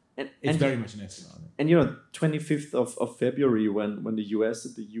 It's very much an estimate. And 25th of February, when the US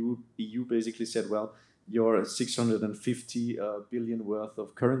and the EU basically said, well, your 650 billion worth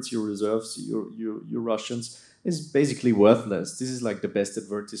of currency reserves, you Russians, is basically worthless. This is like the best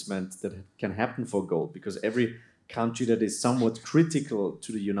advertisement that can happen for gold, because every country that is somewhat critical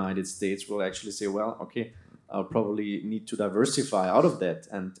to the United States will actually say, well, okay, I'll probably need to diversify out of that.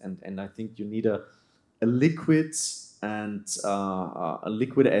 And I think you need a liquid and a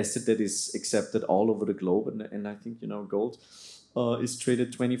liquid asset that is accepted all over the globe. And I think, gold is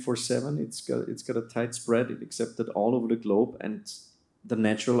traded 24/7. It's got a tight spread. It's accepted all over the globe, and the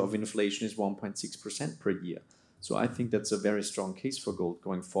natural of inflation is 1.6% per year. So I think that's a very strong case for gold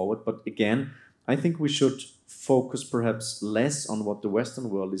going forward. But again, I think we should focus perhaps less on what the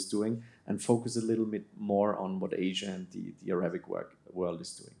Western world is doing and focus a little bit more on what Asia and the Arabic world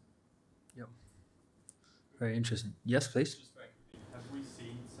is doing. Yep. Very interesting. Yes, please. Just very quickly, have we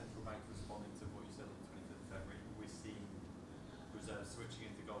seen central banks responding to what you said on the 25th of February? Have we seen reserves switching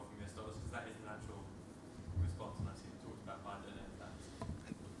into gold from US dollars? Because that is the natural response, and I see you talked about that. I don't know if that's...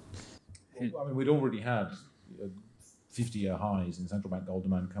 I mean, we'd already had 50-year highs in central bank gold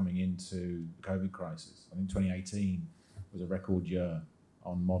demand coming into the COVID crisis. I think 2018 was a record year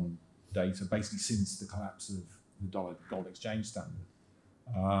on modern data, basically since the collapse of the dollar gold exchange standard.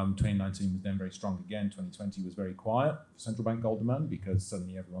 2019 was then very strong again. 2020 was very quiet for central bank gold demand because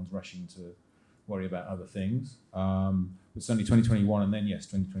suddenly everyone's rushing to worry about other things. But certainly 2021 and then, yes,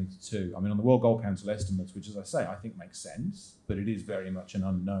 2022. I mean, on the World Gold Council estimates, which, as I say, I think makes sense, but it is very much an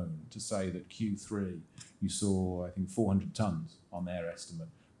unknown to say that Q3, you saw, I think, 400 tons on their estimate.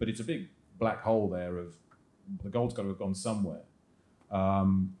 But it's a big black hole there of the gold's got to have gone somewhere.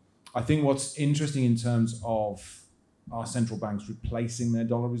 I think what's interesting in terms of are central banks replacing their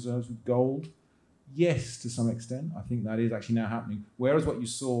dollar reserves with gold? Yes, to some extent. I think that is actually now happening. Whereas what you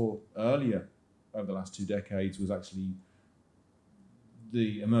saw earlier over the last 2 decades was actually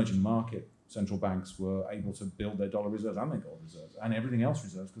the emerging market central banks were able to build their dollar reserves and their gold reserves and everything else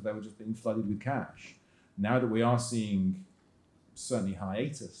reserves because they were just being flooded with cash. Now that we are seeing certainly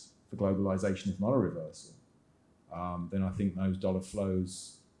hiatus for globalization, if not a reversal, then I think those dollar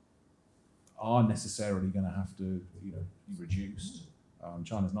flows are necessarily going to have to be reduced.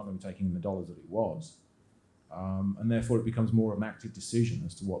 China's not going to be taking in the dollars that it was. And therefore it becomes more of an active decision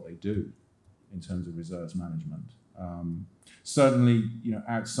as to what they do in terms of reserves management. Certainly,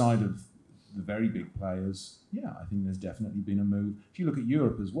 outside of the very big players, I think there's definitely been a move. If you look at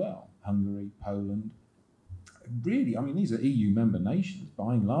Europe as well, Hungary, Poland, really, I mean, these are EU member nations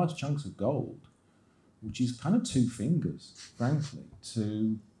buying large chunks of gold, which is kind of 2 fingers, frankly,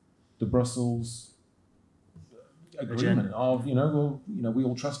 to the Brussels agreement of, we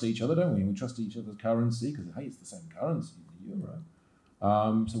all trust each other, don't we? And we trust each other's currency because, hey, it's the same currency, the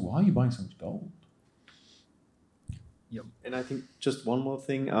euro. So why are you buying so much gold? Yep. And I think just one more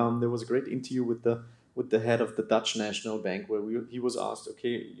thing. There was a great interview with the head of the Dutch National Bank where he was asked,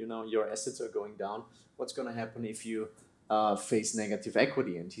 okay, your assets are going down. What's going to happen if you face negative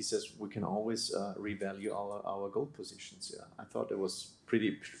equity? And he says we can always revalue our gold positions. Yeah, I thought it was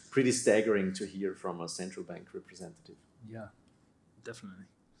pretty staggering to hear from a central bank representative. Yeah, definitely.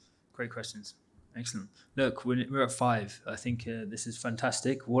 Great questions. Excellent. Look, we're at 5. I think this is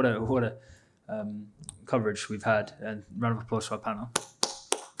fantastic. What a coverage we've had, and round of applause to our panel.